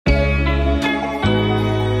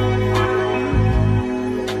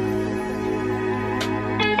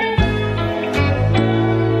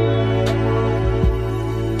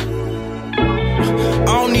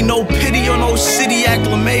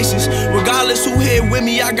with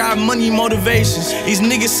me, I got money motivations. These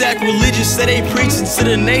niggas sacrilegious, say they preaching to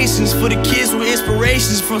the nations. For the kids with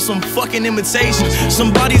inspirations from some fucking imitations.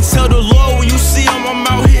 Somebody tell the Lord when you see him, I'm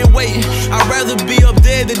out here waiting. I'd rather be up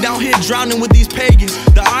there than down here drowning with these pagans.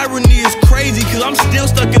 The irony is crazy, cause I'm still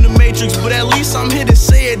stuck in the matrix. But at least I'm here to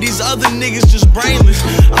say it, these other niggas just brainless.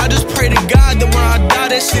 I just pray to God that when I die,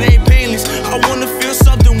 that shit ain't painless. I wanna feel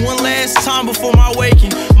something one last time before my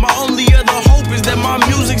waking. My only other hope is that my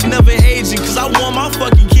music's never aging. Cause I want my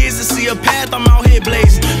fucking kids to see a path I'm out here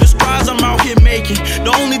blazing. The strides I'm out here making.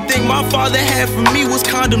 The only thing my father had for me was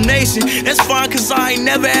condemnation. That's fine cause I ain't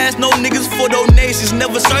never asked no niggas for donations.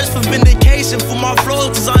 Never searched for vindication for my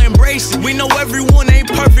flaws cause I embrace it. We know everyone ain't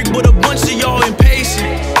perfect but a bunch of y'all impatient.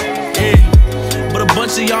 Yeah, but a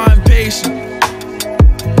bunch of y'all impatient.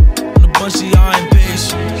 And a bunch of y'all impatient.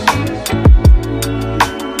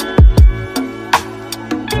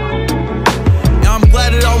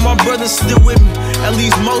 All my brothers still with me, at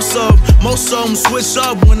least most of them switch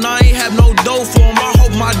up when I ain't have no dough for them. I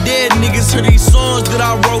hope my dead niggas hear these songs that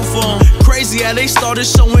I wrote for them. Crazy how they started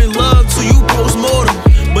showing love to you post-mortem.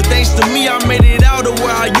 But thanks to me, I made it out of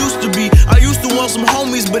where I used to be. I used to want some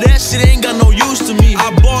homies, but that shit ain't got no use to me.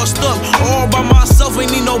 I bossed up all by myself,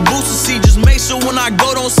 ain't need no boost to see. Just make sure when I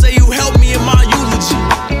go, don't say you helped me in my eulogy.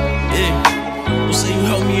 Yeah, don't say you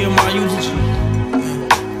helped me in my eulogy.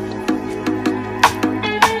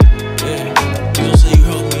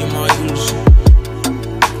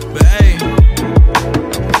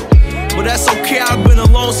 That's okay, I've been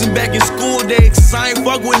alone since back in school days. Cause I ain't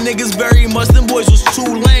fuck with niggas very much, them boys was too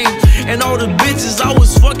lame. And all the bitches I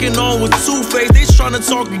was fucking on was two-faced. They tryna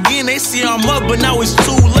talk again, they see I'm up, but now it's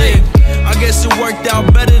too late. I guess it worked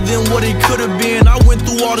out better than what it could've been. I went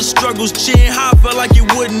through all the struggles, cheering high, felt like it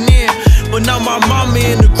wouldn't end. But now my mama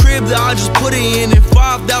in the crib that I just put it in. And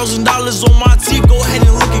 $5,000 on my teeth, go ahead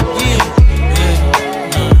and look again.